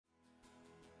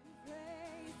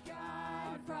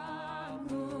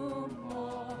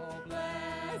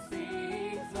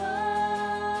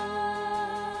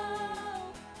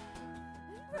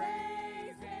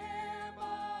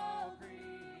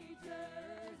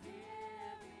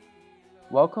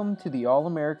Welcome to the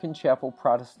All-American Chapel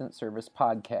Protestant Service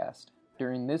podcast.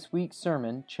 During this week's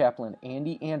sermon, Chaplain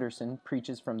Andy Anderson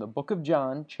preaches from the book of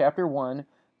John, chapter 1,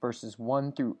 verses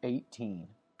 1 through 18.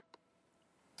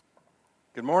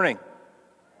 Good morning.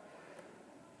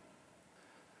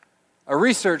 A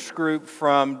research group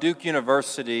from Duke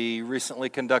University recently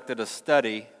conducted a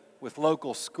study with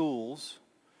local schools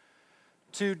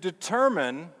to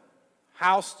determine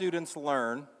how students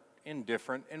learn in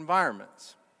different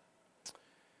environments.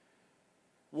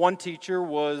 One teacher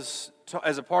was,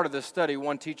 as a part of this study,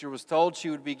 one teacher was told she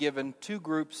would be given two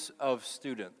groups of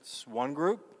students. One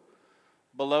group,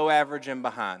 below average and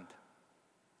behind.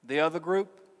 The other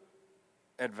group,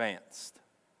 advanced.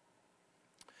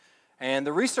 And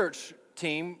the research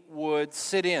team would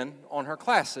sit in on her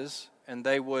classes and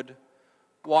they would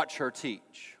watch her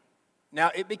teach. Now,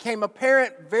 it became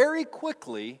apparent very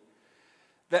quickly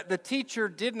that the teacher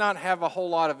did not have a whole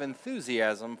lot of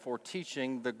enthusiasm for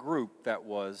teaching the group that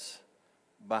was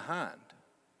behind.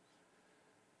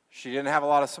 She didn't have a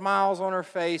lot of smiles on her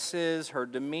faces. Her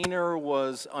demeanor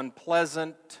was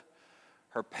unpleasant.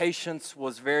 Her patience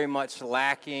was very much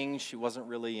lacking. She wasn't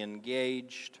really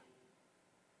engaged.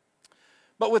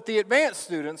 But with the advanced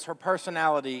students, her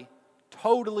personality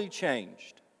totally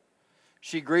changed.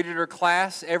 She greeted her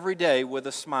class every day with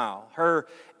a smile. Her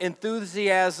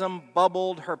enthusiasm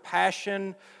bubbled. Her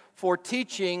passion for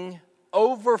teaching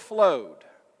overflowed.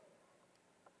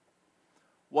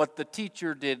 What the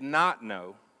teacher did not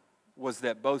know was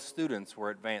that both students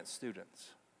were advanced students,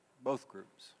 both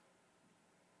groups.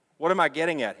 What am I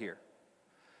getting at here?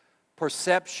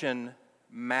 Perception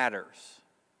matters.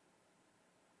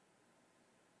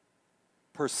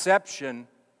 Perception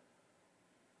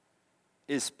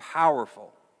is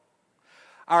powerful.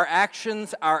 Our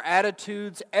actions, our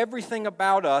attitudes, everything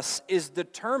about us is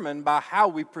determined by how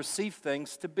we perceive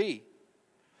things to be.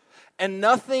 And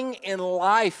nothing in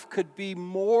life could be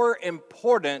more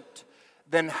important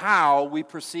than how we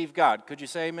perceive God. Could you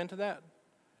say amen to that?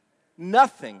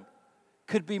 Nothing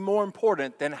could be more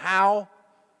important than how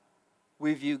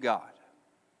we view God.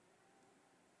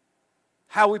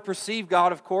 How we perceive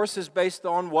God, of course, is based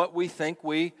on what we think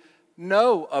we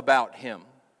know about Him,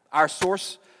 our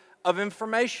source of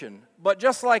information. But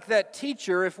just like that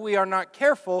teacher, if we are not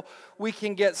careful, we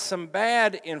can get some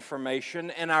bad information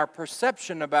and our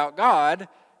perception about God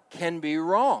can be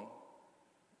wrong.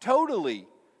 Totally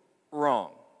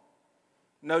wrong.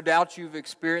 No doubt you've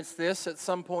experienced this at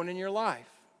some point in your life.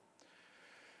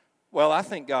 Well, I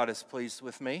think God is pleased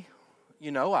with me. You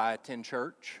know, I attend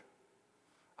church.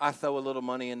 I throw a little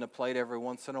money in the plate every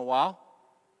once in a while.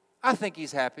 I think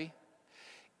He's happy.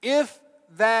 If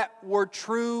that were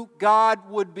true,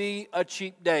 God would be a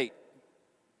cheap date.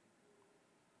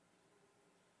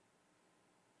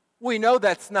 We know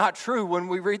that's not true when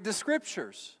we read the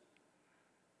Scriptures.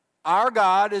 Our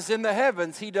God is in the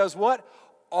heavens. He does what?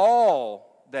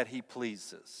 All that He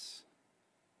pleases.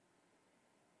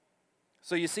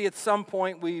 So you see, at some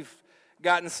point we've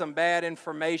gotten some bad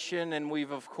information, and we've,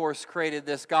 of course, created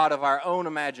this God of our own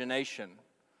imagination,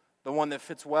 the one that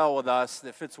fits well with us,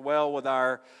 that fits well with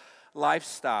our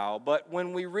lifestyle. But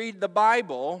when we read the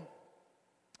Bible,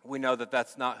 we know that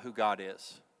that's not who God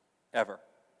is, ever.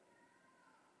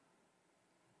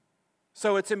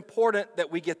 So it's important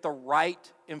that we get the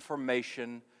right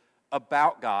information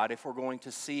about God if we're going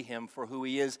to see Him for who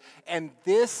He is. And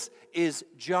this is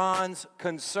John's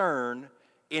concern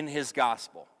in his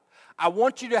gospel. I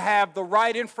want you to have the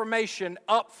right information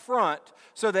up front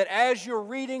so that as you're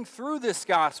reading through this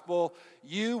gospel,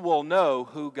 you will know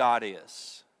who God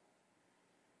is.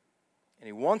 And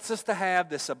He wants us to have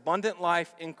this abundant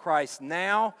life in Christ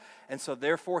now, and so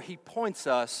therefore He points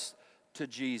us to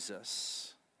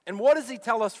Jesus. And what does He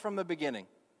tell us from the beginning?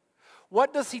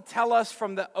 What does He tell us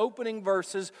from the opening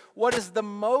verses? What is the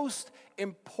most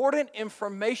important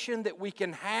information that we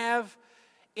can have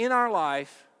in our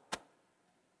life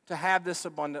to have this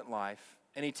abundant life?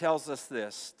 And He tells us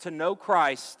this: to know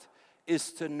Christ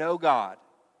is to know God,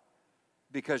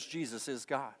 because Jesus is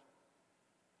God.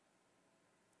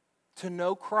 To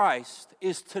know Christ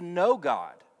is to know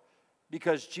God,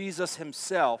 because Jesus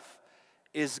Himself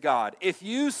is God. If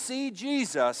you see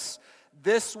Jesus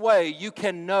this way, you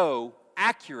can know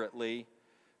accurately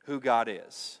who God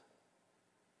is.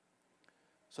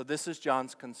 So this is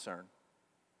John's concern.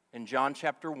 In John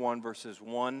chapter 1, verses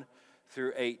 1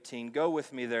 through 18. Go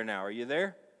with me there now. Are you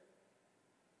there?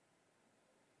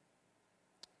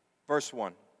 Verse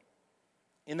 1.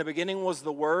 In the beginning was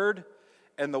the Word,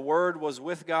 and the Word was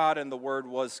with God, and the Word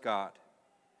was God.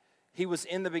 He was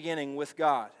in the beginning with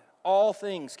God. All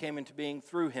things came into being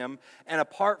through him, and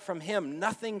apart from him,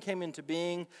 nothing came into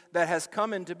being that has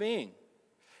come into being.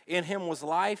 In him was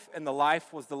life, and the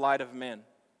life was the light of men.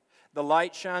 The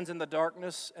light shines in the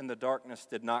darkness, and the darkness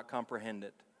did not comprehend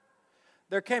it.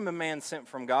 There came a man sent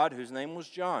from God whose name was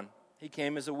John. He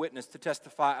came as a witness to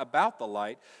testify about the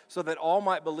light, so that all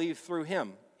might believe through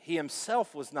him. He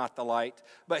himself was not the light,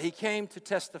 but he came to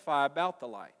testify about the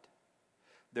light.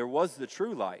 There was the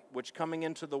true light, which coming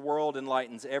into the world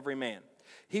enlightens every man.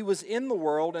 He was in the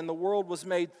world, and the world was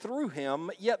made through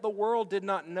him, yet the world did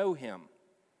not know him.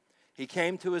 He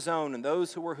came to his own, and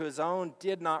those who were his own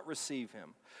did not receive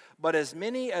him. But as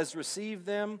many as received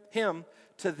him,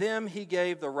 to them he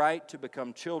gave the right to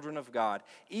become children of God,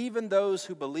 even those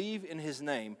who believe in his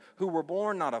name, who were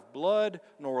born not of blood,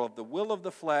 nor of the will of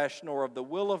the flesh, nor of the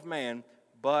will of man,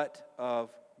 but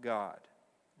of God.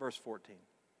 Verse 14.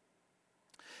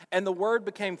 And the Word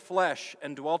became flesh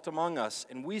and dwelt among us,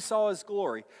 and we saw his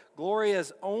glory, glory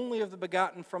as only of the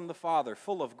begotten from the Father,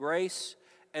 full of grace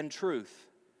and truth.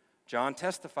 John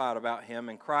testified about him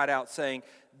and cried out, saying,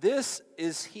 This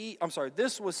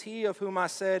was he of whom I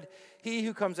said, He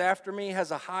who comes after me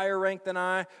has a higher rank than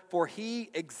I, for he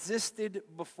existed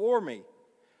before me.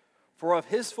 For of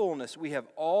his fullness we have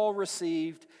all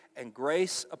received, and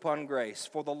grace upon grace.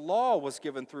 For the law was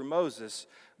given through Moses,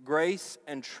 grace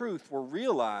and truth were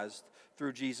realized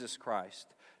through Jesus Christ.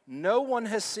 No one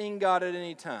has seen God at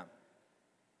any time.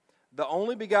 The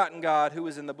only begotten God who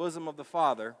is in the bosom of the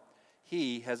Father,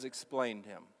 he has explained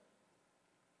him.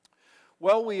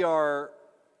 Well, we are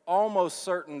almost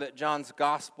certain that John's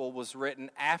gospel was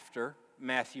written after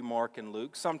Matthew, Mark, and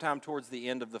Luke, sometime towards the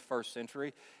end of the first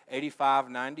century, 85,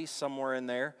 90, somewhere in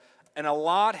there. And a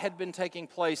lot had been taking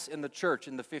place in the church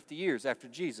in the 50 years after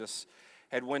Jesus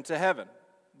had went to heaven.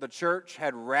 The church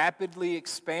had rapidly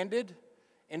expanded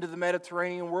into the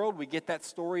Mediterranean world. We get that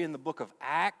story in the book of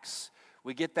Acts.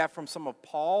 We get that from some of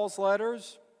Paul's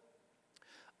letters.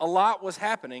 A lot was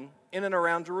happening in and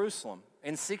around Jerusalem.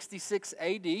 In 66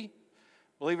 AD,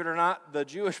 believe it or not, the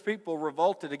Jewish people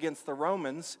revolted against the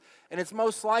Romans, and it's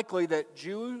most likely that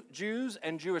Jews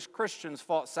and Jewish Christians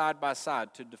fought side by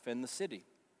side to defend the city.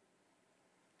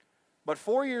 But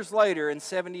 4 years later, in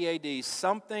 70 AD,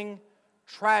 something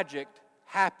tragic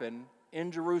happened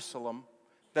in Jerusalem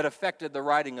that affected the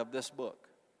writing of this book.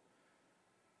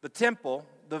 The temple,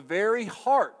 the very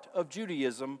heart of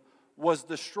Judaism, was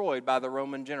destroyed by the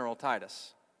Roman general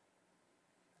Titus.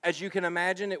 As you can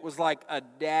imagine, it was like a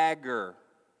dagger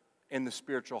in the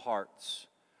spiritual hearts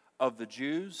of the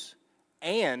Jews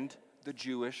and the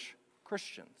Jewish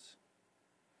Christians.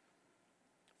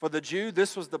 For the Jew,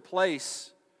 this was the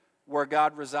place where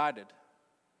God resided.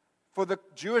 For the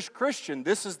Jewish Christian,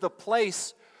 this is the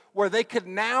place where they could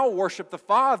now worship the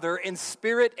Father in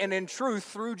spirit and in truth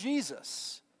through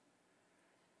Jesus.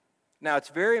 Now, it's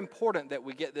very important that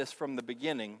we get this from the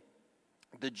beginning.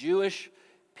 The Jewish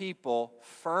people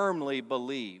firmly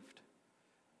believed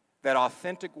that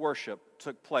authentic worship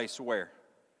took place where?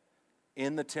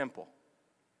 In the temple.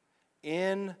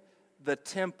 In the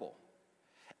temple.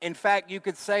 In fact, you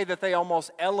could say that they almost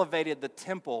elevated the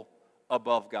temple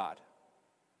above God.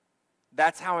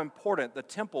 That's how important the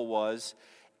temple was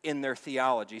in their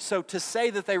theology. So to say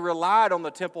that they relied on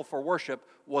the temple for worship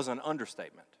was an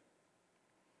understatement.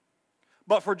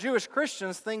 But for Jewish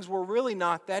Christians, things were really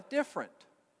not that different.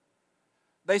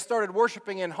 They started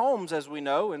worshiping in homes, as we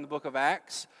know, in the book of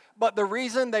Acts. But the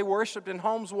reason they worshiped in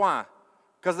homes, why?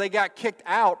 Because they got kicked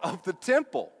out of the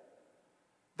temple.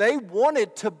 They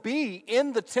wanted to be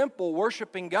in the temple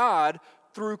worshiping God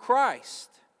through Christ.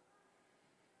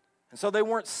 And so they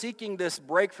weren't seeking this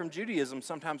break from Judaism,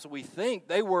 sometimes we think.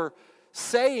 They were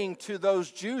saying to those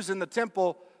Jews in the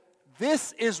temple,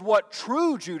 this is what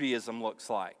true Judaism looks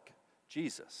like.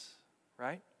 Jesus,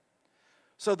 right?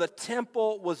 So the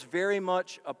temple was very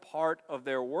much a part of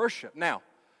their worship. Now,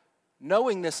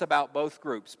 knowing this about both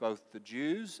groups, both the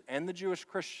Jews and the Jewish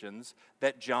Christians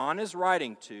that John is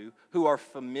writing to, who are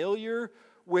familiar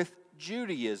with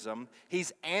Judaism,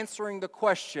 he's answering the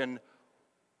question,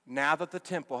 now that the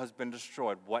temple has been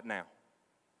destroyed, what now?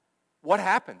 What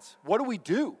happens? What do we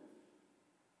do?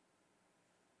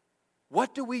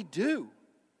 What do we do?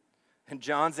 And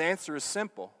John's answer is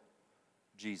simple.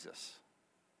 Jesus.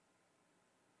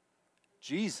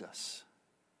 Jesus.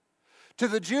 To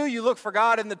the Jew, you look for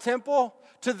God in the temple.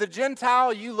 To the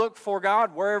Gentile, you look for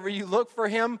God wherever you look for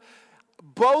him.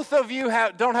 Both of you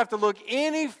don't have to look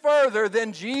any further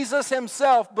than Jesus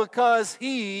himself because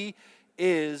he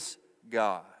is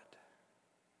God.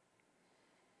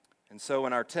 And so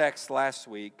in our text last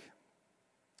week,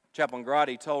 Chaplain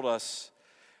Grotti told us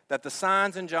that the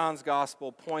signs in John's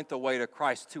gospel point the way to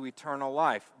Christ, to eternal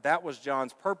life. That was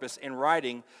John's purpose in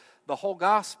writing the whole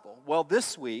gospel. Well,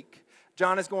 this week,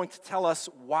 John is going to tell us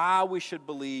why we should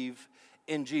believe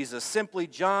in Jesus. Simply,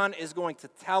 John is going to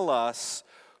tell us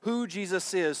who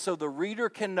Jesus is so the reader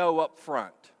can know up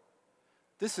front.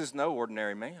 This is no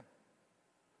ordinary man.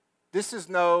 This is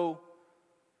no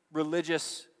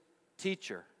religious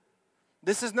teacher.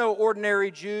 This is no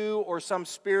ordinary Jew or some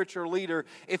spiritual leader.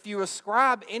 If you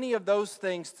ascribe any of those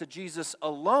things to Jesus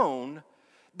alone,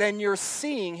 then you're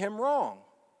seeing him wrong.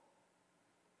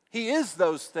 He is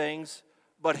those things,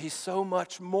 but he's so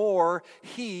much more.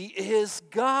 He is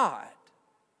God.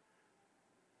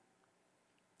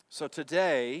 So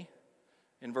today,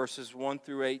 in verses 1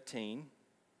 through 18,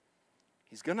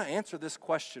 he's going to answer this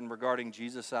question regarding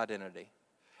Jesus' identity.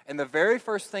 And the very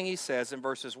first thing he says in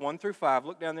verses 1 through 5,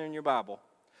 look down there in your Bible.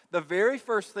 The very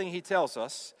first thing he tells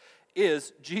us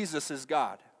is Jesus is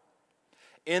God.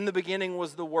 In the beginning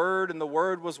was the Word, and the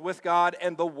Word was with God,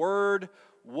 and the Word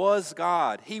was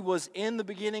God. He was in the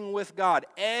beginning with God.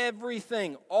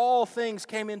 Everything, all things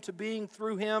came into being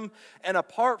through him, and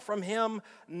apart from him,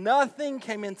 nothing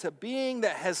came into being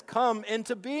that has come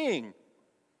into being.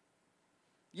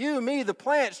 You, me, the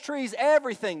plants, trees,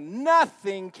 everything,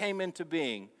 nothing came into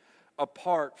being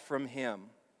apart from him.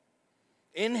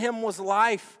 In him was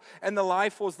life, and the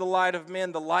life was the light of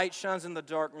men. The light shines in the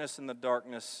darkness, and the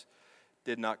darkness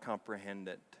did not comprehend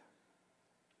it.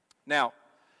 Now,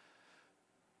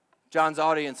 John's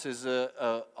audience is an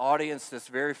audience that's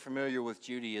very familiar with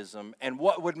Judaism, and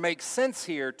what would make sense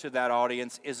here to that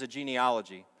audience is a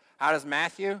genealogy. How does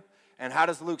Matthew and how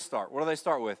does Luke start? What do they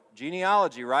start with?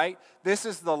 Genealogy, right? This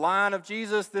is the line of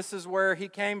Jesus. This is where he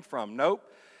came from. Nope.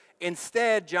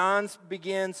 Instead, John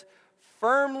begins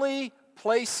firmly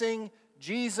placing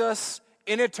Jesus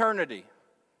in eternity.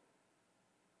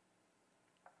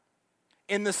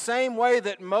 In the same way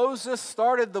that Moses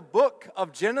started the book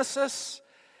of Genesis,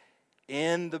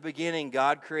 in the beginning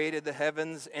God created the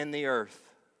heavens and the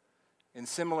earth. In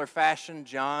similar fashion,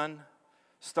 John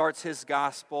starts his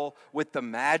gospel with the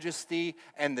majesty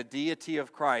and the deity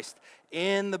of Christ.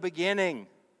 In the beginning,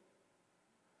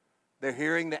 they're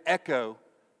hearing the echo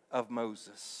of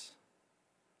Moses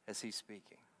as he's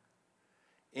speaking.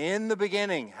 In the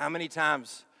beginning, how many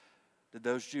times did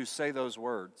those Jews say those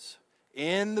words?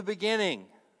 In the beginning.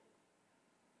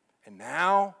 And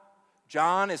now,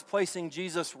 John is placing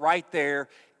Jesus right there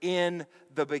in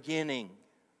the beginning.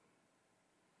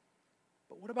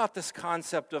 But what about this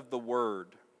concept of the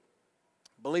Word?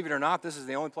 Believe it or not, this is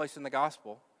the only place in the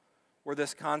gospel where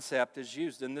this concept is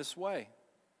used in this way.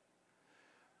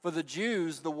 For the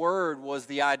Jews, the Word was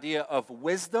the idea of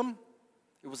wisdom.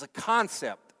 It was a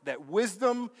concept that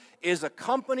wisdom is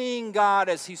accompanying God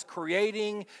as he's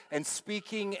creating and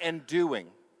speaking and doing.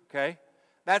 Okay?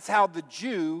 That's how the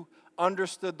Jew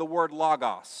understood the word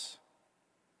logos.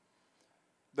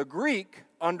 The Greek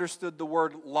understood the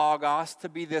word logos to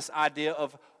be this idea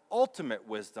of ultimate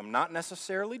wisdom, not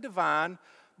necessarily divine,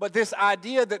 but this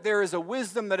idea that there is a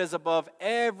wisdom that is above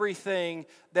everything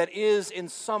that is in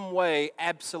some way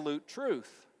absolute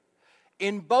truth.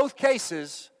 In both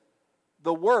cases,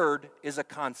 the Word is a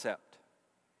concept.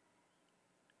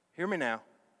 Hear me now.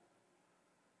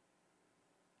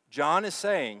 John is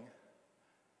saying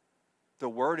the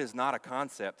Word is not a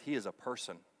concept, he is a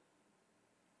person.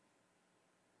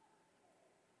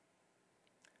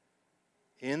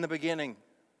 In the beginning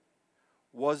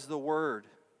was the Word,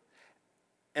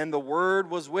 and the Word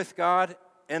was with God,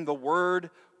 and the Word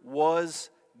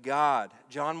was God.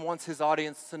 John wants his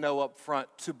audience to know up front,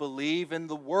 to believe in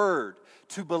the Word,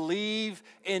 to believe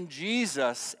in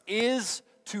Jesus is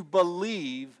to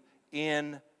believe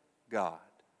in God.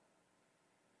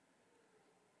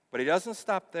 But he doesn't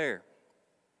stop there.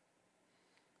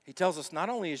 He tells us not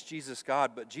only is Jesus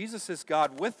God, but Jesus is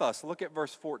God with us. Look at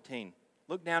verse 14.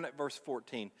 Look down at verse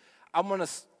 14. I'm going to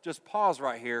just pause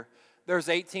right here. There's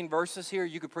 18 verses here.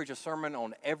 You could preach a sermon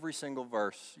on every single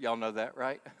verse. Y'all know that,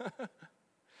 right?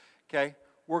 Okay?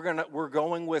 We're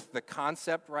going with the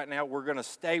concept right now. We're going to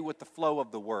stay with the flow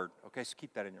of the word. Okay? So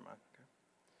keep that in your mind. Okay?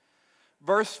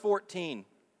 Verse 14.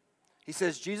 He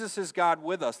says, Jesus is God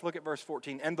with us. Look at verse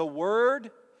 14. And the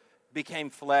Word became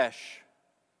flesh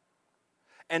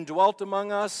and dwelt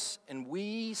among us, and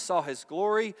we saw his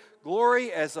glory,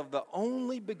 glory as of the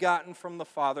only begotten from the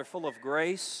Father, full of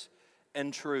grace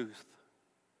and truth.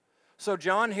 So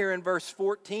John here in verse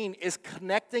 14 is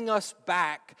connecting us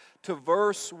back to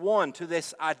verse 1, to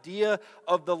this idea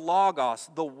of the Logos,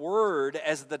 the Word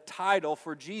as the title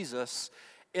for Jesus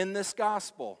in this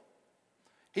gospel.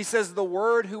 He says the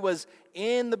Word who was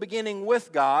in the beginning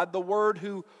with God, the Word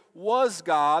who was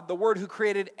God, the Word who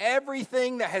created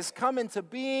everything that has come into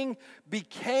being,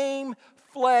 became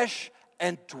flesh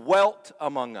and dwelt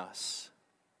among us.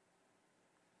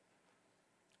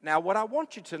 Now, what I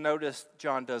want you to notice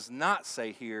John does not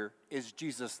say here is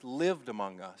Jesus lived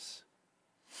among us.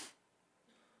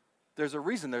 There's a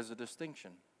reason there's a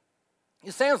distinction.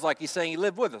 It sounds like he's saying he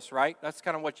lived with us, right? That's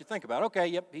kind of what you think about. Okay,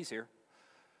 yep, he's here.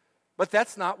 But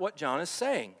that's not what John is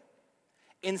saying.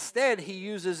 Instead, he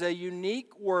uses a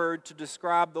unique word to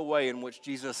describe the way in which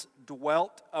Jesus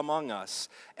dwelt among us.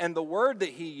 And the word that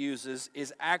he uses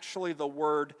is actually the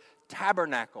word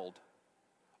tabernacled,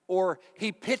 or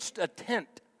he pitched a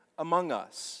tent among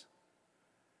us.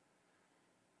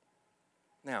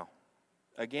 Now,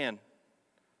 again,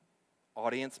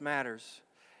 audience matters.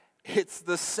 It's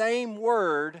the same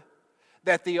word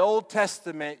that the Old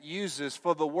Testament uses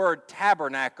for the word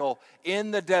tabernacle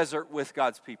in the desert with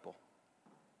God's people.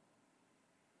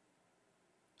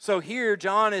 So here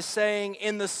John is saying,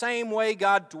 in the same way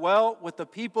God dwelt with the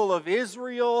people of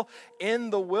Israel in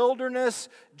the wilderness,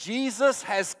 Jesus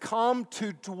has come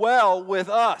to dwell with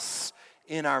us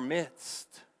in our midst.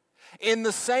 In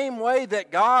the same way that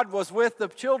God was with the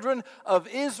children of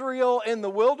Israel in the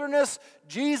wilderness,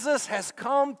 Jesus has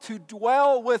come to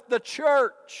dwell with the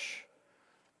church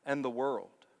and the world.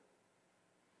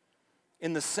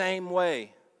 In the same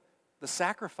way, the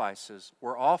sacrifices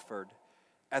were offered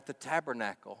at the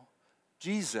tabernacle.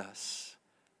 Jesus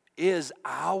is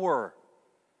our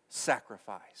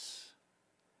sacrifice.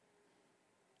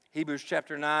 Hebrews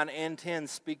chapter 9 and 10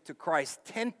 speak to Christ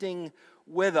tenting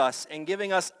with us and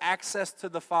giving us access to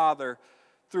the Father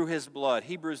through his blood.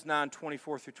 Hebrews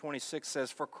 9:24-26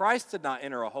 says, "For Christ did not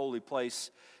enter a holy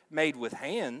place made with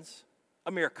hands,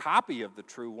 a mere copy of the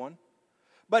true one,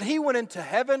 but he went into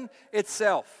heaven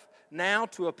itself, now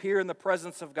to appear in the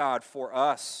presence of God for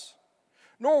us.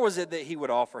 Nor was it that he would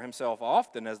offer himself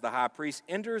often, as the high priest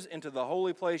enters into the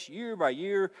holy place year by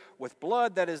year with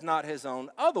blood that is not his own.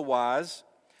 Otherwise,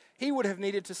 he would have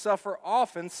needed to suffer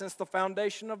often since the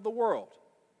foundation of the world.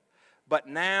 But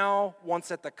now,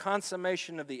 once at the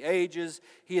consummation of the ages,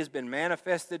 he has been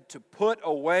manifested to put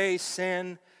away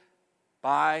sin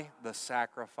by the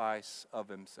sacrifice of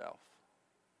himself."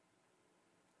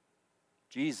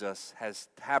 Jesus has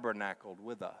tabernacled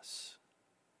with us.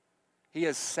 He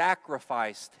has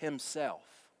sacrificed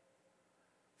himself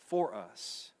for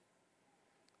us.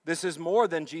 This is more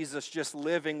than Jesus just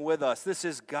living with us. This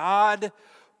is God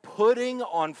putting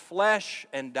on flesh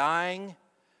and dying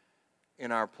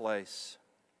in our place.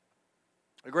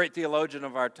 A great theologian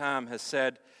of our time has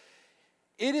said,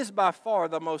 "It is by far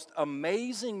the most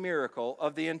amazing miracle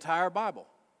of the entire Bible.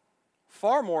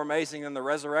 Far more amazing than the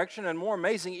resurrection and more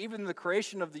amazing even than the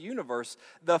creation of the universe.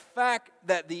 The fact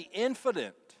that the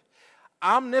infinite,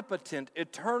 omnipotent,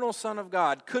 eternal Son of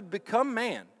God could become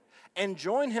man and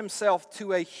join himself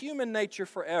to a human nature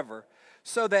forever,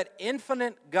 so that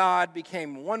infinite God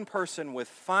became one person with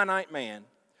finite man,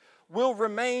 will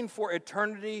remain for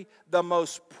eternity the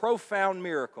most profound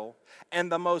miracle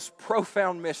and the most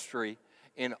profound mystery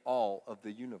in all of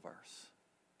the universe.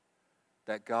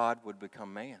 That God would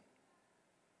become man."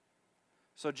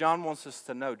 So John wants us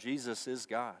to know Jesus is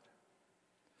God.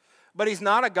 But he's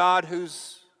not a God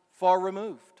who's far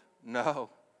removed. No.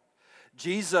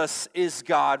 Jesus is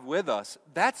God with us.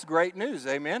 That's great news,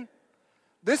 amen?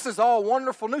 This is all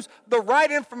wonderful news. The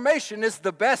right information is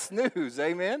the best news,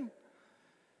 amen?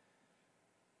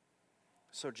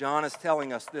 So John is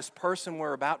telling us this person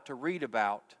we're about to read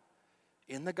about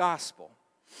in the gospel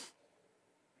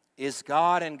is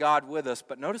God and God with us.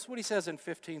 But notice what he says in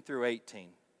 15 through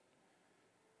 18.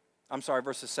 I'm sorry,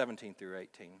 verses 17 through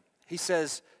 18. He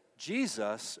says,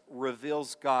 Jesus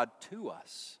reveals God to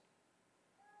us.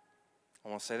 I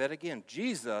want to say that again.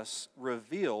 Jesus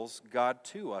reveals God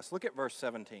to us. Look at verse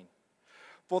 17.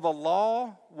 "For the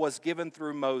law was given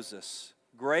through Moses,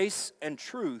 grace and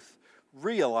truth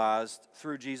realized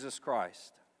through Jesus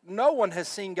Christ. No one has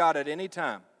seen God at any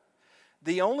time.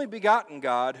 The only begotten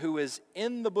God who is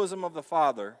in the bosom of the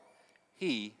Father,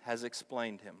 he has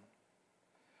explained him."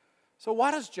 So why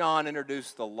does John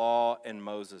introduce the law and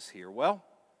Moses here? Well,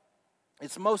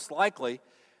 it's most likely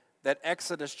that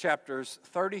Exodus chapters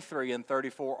 33 and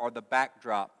 34 are the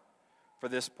backdrop for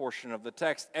this portion of the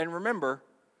text. And remember,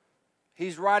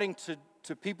 he's writing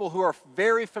to people who are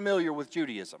very familiar with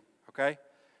Judaism, okay?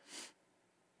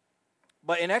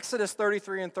 But in Exodus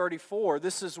 33 and 34,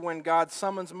 this is when God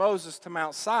summons Moses to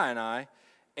Mount Sinai,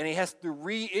 and he has to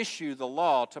reissue the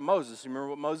law to Moses. You remember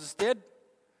what Moses did?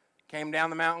 Came down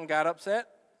the mountain, got upset,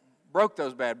 broke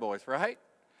those bad boys, right?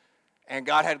 And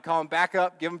God had to call him back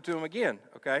up, give them to him again,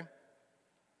 okay?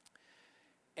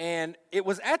 And it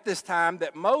was at this time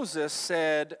that Moses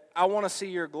said, I want to see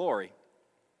your glory.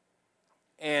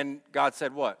 And God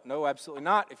said, what? No, absolutely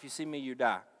not. If you see me, you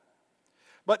die.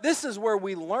 But this is where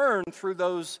we learn through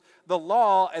the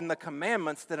law and the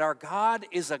commandments that our God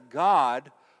is a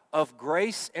God of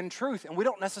grace and truth. And we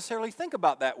don't necessarily think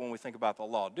about that when we think about the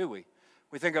law, do we?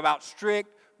 We think about strict,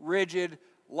 rigid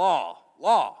law.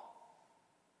 Law.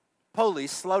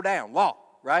 Police, slow down. Law,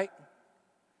 right?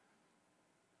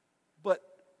 But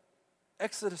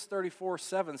Exodus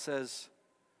 34:7 says,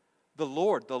 the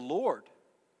Lord,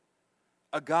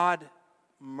 a God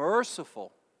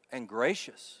merciful and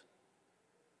gracious,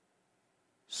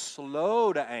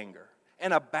 slow to anger,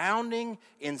 and abounding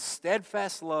in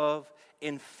steadfast love,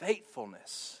 in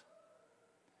faithfulness.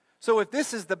 So if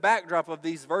this is the backdrop of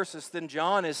these verses, then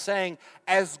John is saying,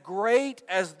 as great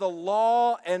as the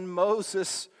law and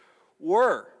Moses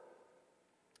were,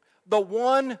 the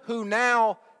one who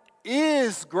now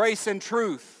is grace and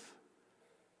truth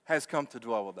has come to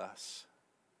dwell with us.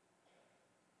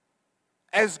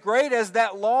 As great as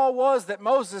that law was that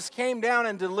Moses came down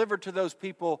and delivered to those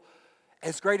people,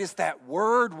 as great as that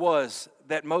word was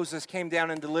that Moses came down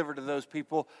and delivered to those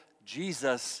people,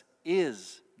 Jesus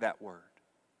is that word.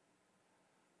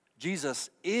 Jesus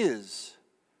is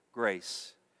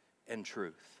grace and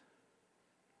truth.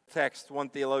 Text, one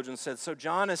theologian said, so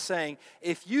John is saying,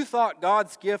 if you thought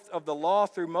God's gift of the law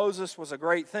through Moses was a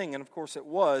great thing, and of course it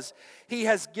was, he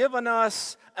has given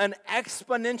us an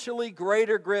exponentially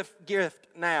greater gift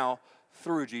now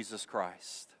through Jesus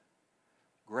Christ.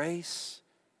 Grace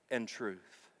and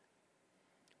truth.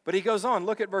 But he goes on,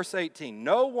 look at verse 18.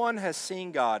 No one has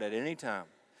seen God at any time.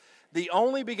 The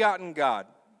only begotten God,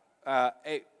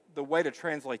 the way to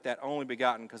translate that only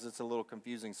begotten, because it's a little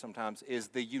confusing sometimes, is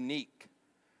the unique.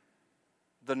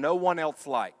 The no one else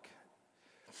like.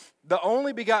 The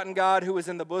only begotten God who is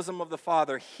in the bosom of the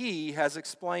Father, he has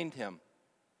explained him.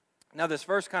 Now this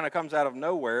verse kind of comes out of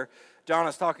nowhere. John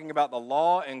is talking about the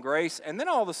law and grace, and then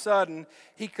all of a sudden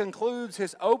he concludes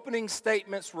his opening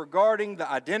statements regarding the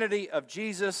identity of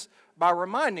Jesus by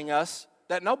reminding us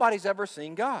that nobody's ever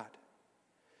seen God.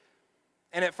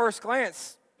 And at first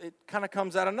glance, it kind of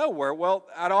comes out of nowhere. Well,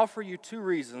 I'd offer you two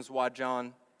reasons why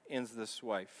John ends this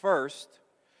way. First,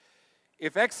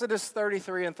 if Exodus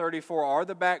 33 and 34 are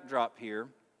the backdrop here,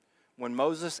 when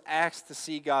Moses asks to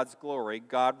see God's glory,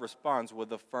 God responds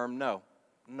with a firm no.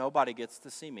 Nobody gets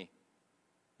to see me.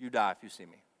 You die if you see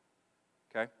me.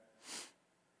 Okay?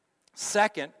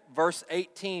 Second, verse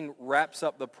 18 wraps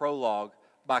up the prologue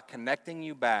by connecting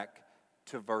you back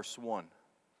to verse 1.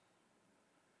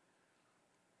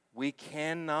 We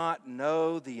cannot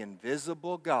know the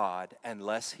invisible God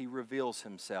unless he reveals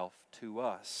himself to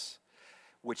us,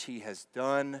 which he has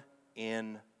done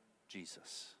in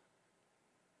Jesus.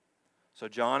 So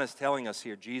John is telling us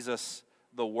here, Jesus,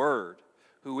 the Word,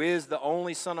 who is the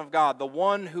only Son of God, the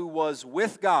one who was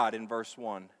with God in verse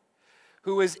 1,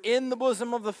 who is in the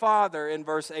bosom of the Father in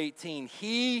verse 18,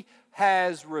 he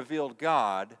has revealed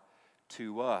God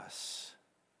to us.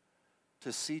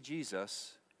 To see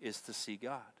Jesus is to see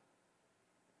God.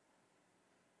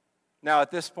 Now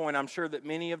at this point, I'm sure that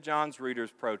many of John's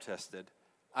readers protested.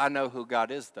 I know who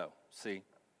God is, though. See,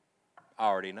 I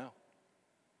already know.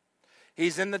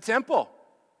 He's in the temple.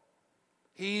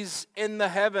 He's in the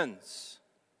heavens.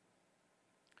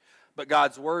 But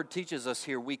God's word teaches us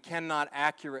here we cannot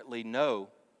accurately know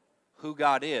who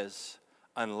God is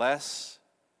unless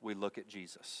we look at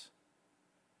Jesus.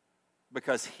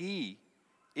 Because he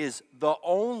is the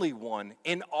only one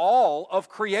in all of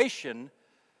creation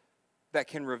that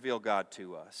can reveal God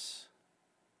to us.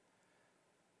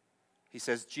 He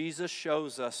says, Jesus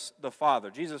shows us the Father.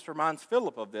 Jesus reminds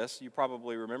Philip of this. You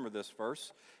probably remember this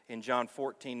verse. In John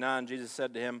 14:9, Jesus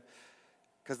said to him,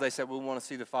 because they said, we want to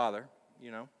see the Father, you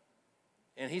know.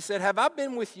 And he said, have I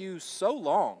been with you so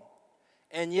long,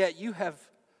 and yet you have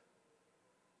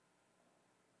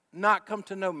not come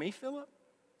to know me, Philip?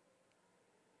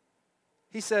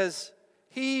 He says,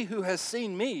 he who has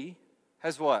seen me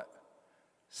has what?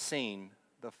 Seen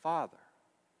the Father.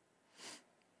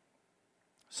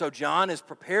 So John is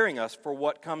preparing us for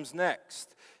what comes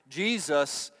next.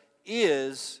 Jesus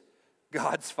is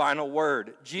God's final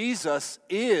word. Jesus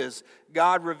is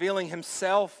God revealing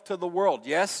himself to the world.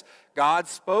 Yes, God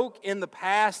spoke in the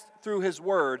past through his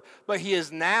word, but he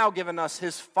has now given us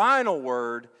his final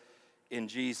word in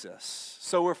Jesus.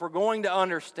 So if we're going to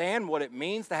understand what it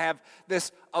means to have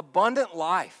this abundant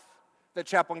life that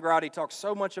Chaplain Grady talked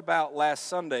so much about last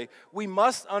Sunday, we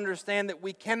must understand that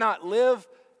we cannot live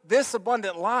this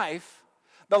abundant life,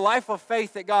 the life of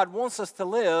faith that God wants us to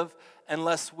live,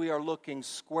 unless we are looking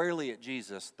squarely at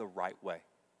Jesus the right way.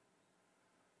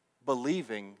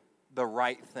 believing the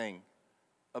right thing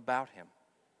about him.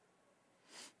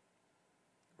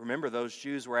 Remember, those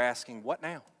Jews were asking, what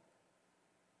now?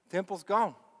 Temple's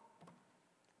gone.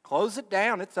 Close it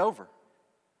down, it's over.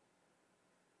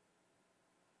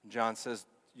 John says,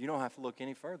 you don't have to look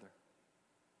any further.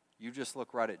 You just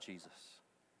look right at Jesus.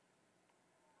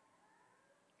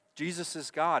 Jesus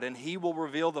is God, and he will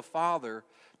reveal the Father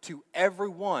to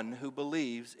everyone who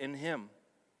believes in him.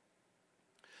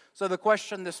 So the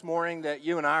question this morning that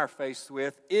you and I are faced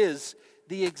with is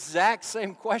the exact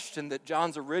same question that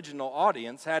John's original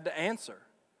audience had to answer.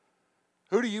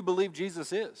 Who do you believe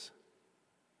Jesus is?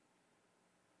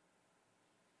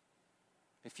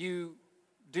 If you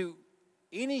do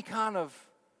any kind of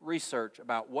research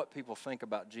about what people think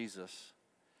about Jesus,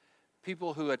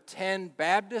 people who attend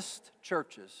Baptist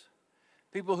churches,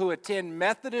 people who attend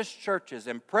Methodist churches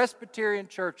and Presbyterian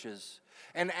churches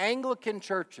and Anglican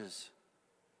churches,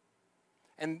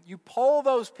 and you poll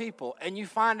those people and you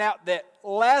find out that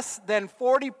less than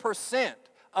 40%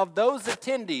 of those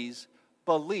attendees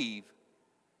believe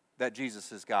that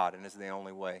Jesus is God and is the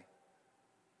only way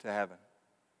to heaven.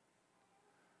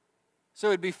 So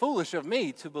it'd be foolish of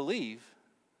me to believe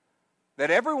that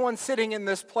everyone sitting in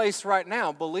this place right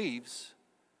now believes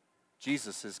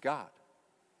Jesus is God.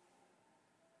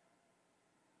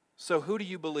 So who do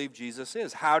you believe Jesus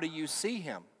is? How do you see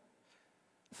him?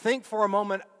 Think for a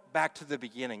moment back to the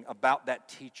beginning about that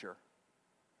teacher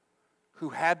who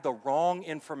had the wrong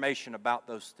information about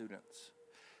those students.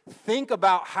 Think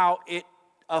about how it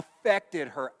affected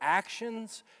her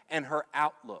actions and her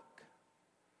outlook.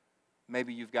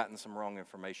 Maybe you've gotten some wrong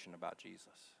information about Jesus.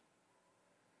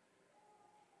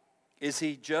 Is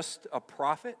he just a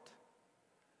prophet?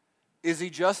 Is he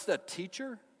just a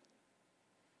teacher?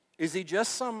 Is he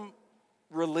just some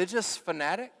religious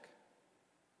fanatic?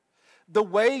 The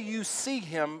way you see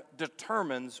him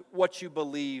determines what you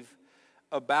believe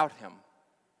about him.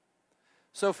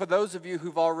 So for those of you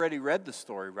who've already read the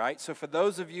story, right? So for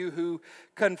those of you who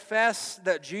confess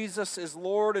that Jesus is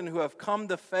Lord and who have come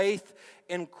to faith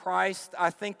in Christ, I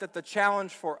think that the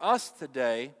challenge for us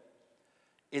today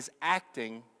is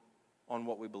acting on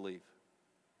what we believe.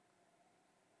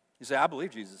 You say, I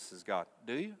believe Jesus is God.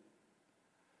 Do you?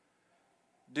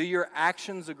 Do your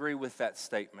actions agree with that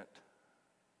statement?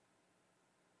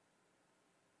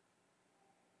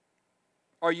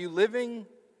 Are you living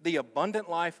the abundant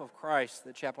life of Christ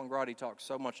that Chaplain Grotti talked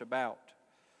so much about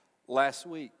last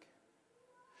week?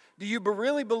 Do you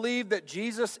really believe that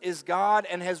Jesus is God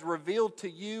and has revealed to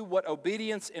you what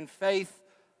obedience and faith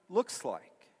looks like?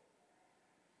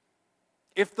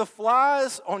 If the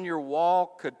flies on your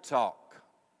wall could talk,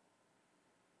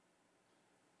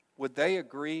 would they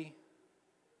agree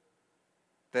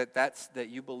that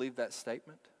you believe that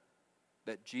statement?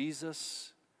 That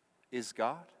Jesus is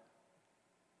God?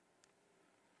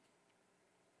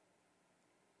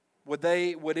 Would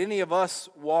any of us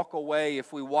walk away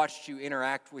if we watched you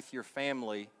interact with your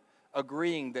family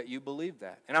agreeing that you believe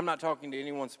that? And I'm not talking to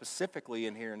anyone specifically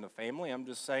in here in the family. I'm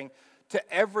just saying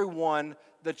to everyone,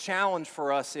 the challenge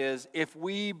for us is if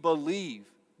we believe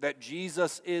that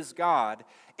Jesus is God,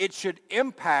 it should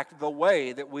impact the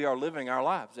way that we are living our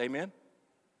lives. Amen?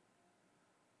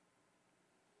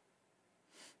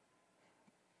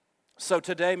 So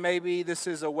today, maybe this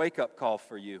is a wake-up call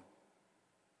for you.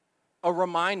 A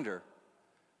reminder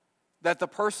that the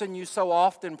person you so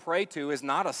often pray to is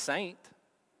not a saint.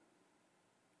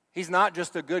 He's not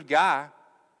just a good guy.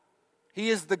 He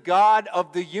is the God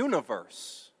of the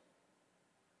universe.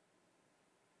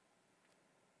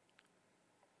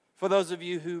 For those of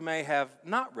you who may have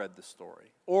not read the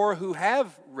story, or who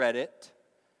have read it,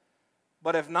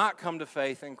 but have not come to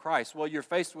faith in Christ, well, you're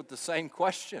faced with the same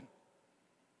question.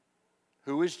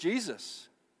 Who is Jesus?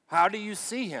 How do you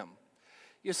see him?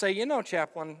 You say,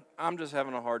 Chaplain, I'm just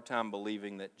having a hard time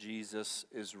believing that Jesus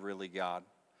is really God.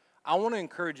 I want to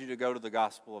encourage you to go to the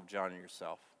Gospel of John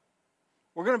yourself.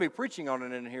 We're going to be preaching on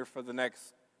it in here for the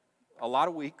next a lot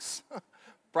of weeks,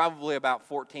 probably about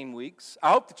 14 weeks. I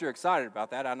hope that you're excited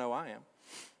about that. I know I am.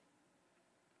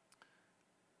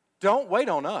 Don't wait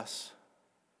on us.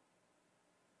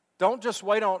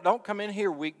 Don't come in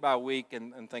here week by week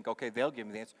and think, okay, they'll give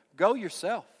me the answer. Go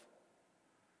yourself.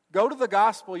 Go to the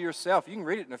gospel yourself. You can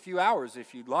read it in a few hours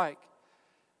if you'd like.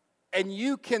 And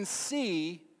you can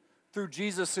see through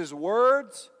Jesus'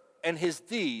 words and his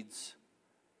deeds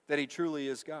that he truly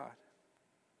is God.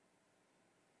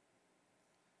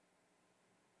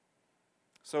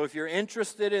 So if you're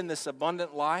interested in this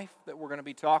abundant life that we're going to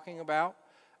be talking about,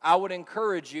 I would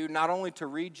encourage you not only to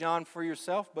read John for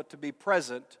yourself, but to be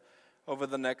present over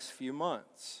the next few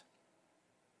months.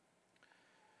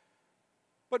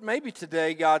 But maybe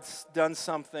today God's done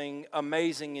something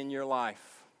amazing in your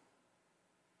life.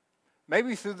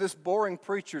 Maybe through this boring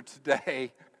preacher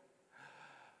today,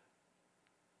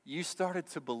 you started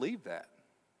to believe that.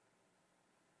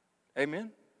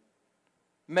 Amen?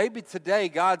 Maybe today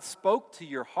God spoke to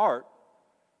your heart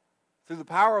through the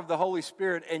power of the Holy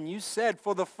Spirit, and you said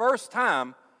for the first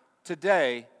time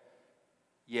today,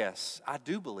 yes, I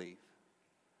do believe.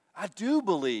 I do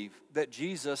believe that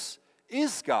Jesus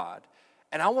is God,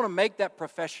 and I want to make that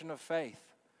profession of faith.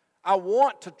 I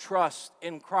want to trust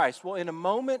in Christ. Well, in a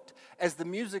moment, as the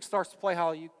music starts to play,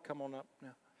 Holly, you come on up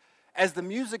now. As the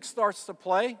music starts to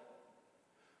play,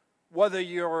 whether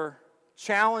you're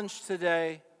challenged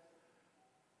today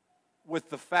with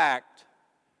the fact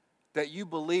that you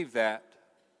believe that,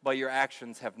 but your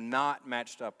actions have not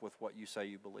matched up with what you say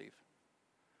you believe,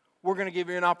 we're going to give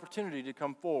you an opportunity to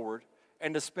come forward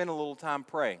and to spend a little time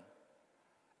praying,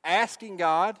 asking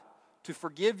God to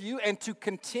forgive you and to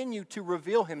continue to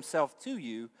reveal Himself to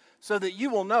you so that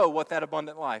you will know what that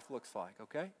abundant life looks like,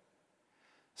 okay?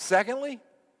 Secondly,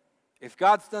 if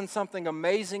God's done something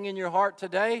amazing in your heart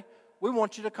today, we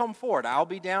want you to come forward. I'll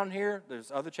be down here.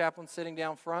 There's other chaplains sitting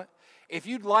down front. If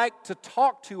you'd like to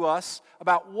talk to us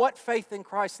about what faith in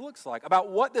Christ looks like,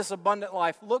 about what this abundant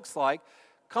life looks like,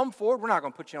 come forward. We're not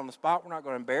going to put you on the spot. We're not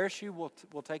going to embarrass you.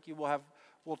 We'll take you.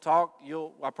 We'll talk.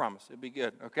 I promise. It'll be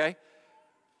good, okay?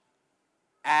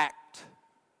 Act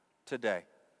today.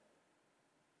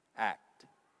 Act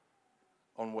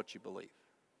on what you believe.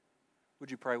 Would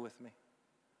you pray with me?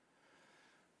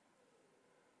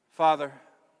 Father,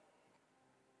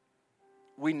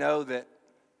 we know that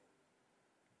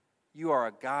you are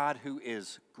a God who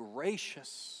is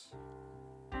gracious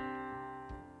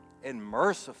and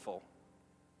merciful.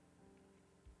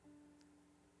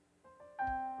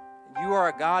 You are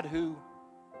a God who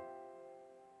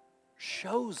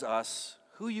shows us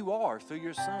who you are through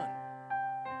your Son.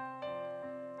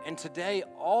 And today,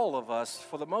 all of us,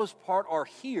 for the most part, are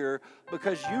here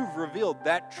because you've revealed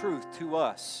that truth to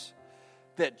us,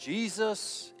 that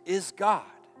Jesus is God.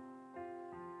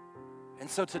 And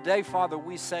so today, Father,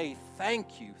 we say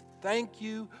thank you. Thank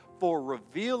you for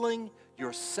revealing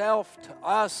yourself to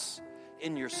us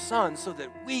in your Son so that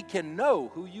we can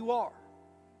know who you are.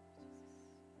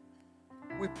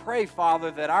 We pray, Father,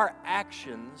 that our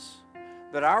actions,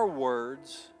 that our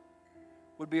words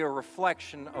would be a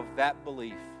reflection of that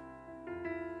belief.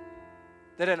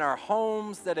 That in our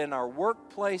homes, that in our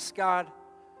workplace, God,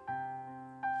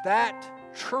 that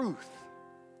truth,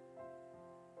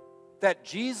 that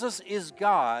Jesus is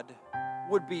God,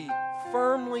 would be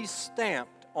firmly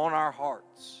stamped on our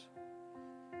hearts.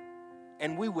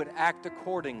 And we would act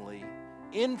accordingly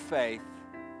in faith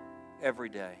every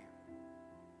day.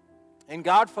 And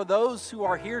God, for those who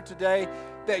are here today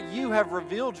that you have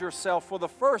revealed yourself for the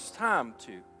first time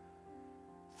to,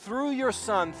 through your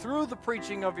Son, through the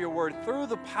preaching of your word, through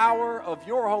the power of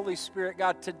your Holy Spirit,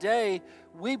 God, today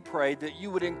we pray that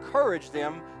you would encourage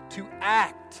them to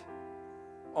act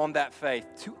on that faith,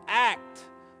 to act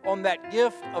on that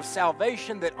gift of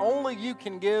salvation that only you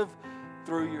can give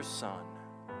through your Son.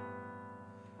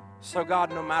 So God,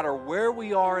 no matter where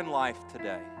we are in life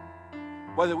today,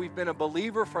 whether we've been a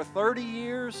believer for 30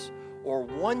 years or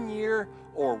 1 year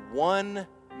or 1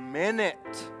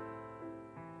 minute,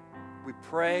 we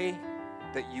pray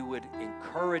that you would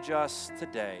encourage us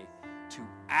today to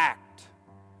act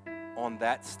on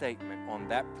that statement, on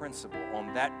that principle,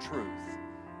 on that truth,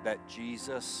 that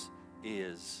Jesus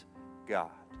is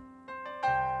God.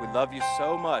 We love you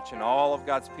so much, and all of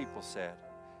God's people said,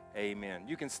 amen.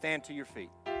 You can stand to your feet.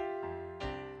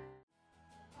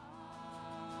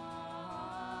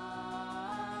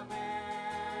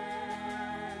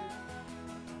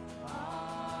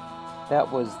 That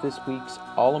was this week's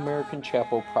All-American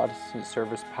Chapel Protestant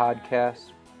Service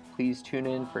podcast. Please tune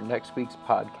in for next week's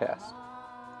podcast.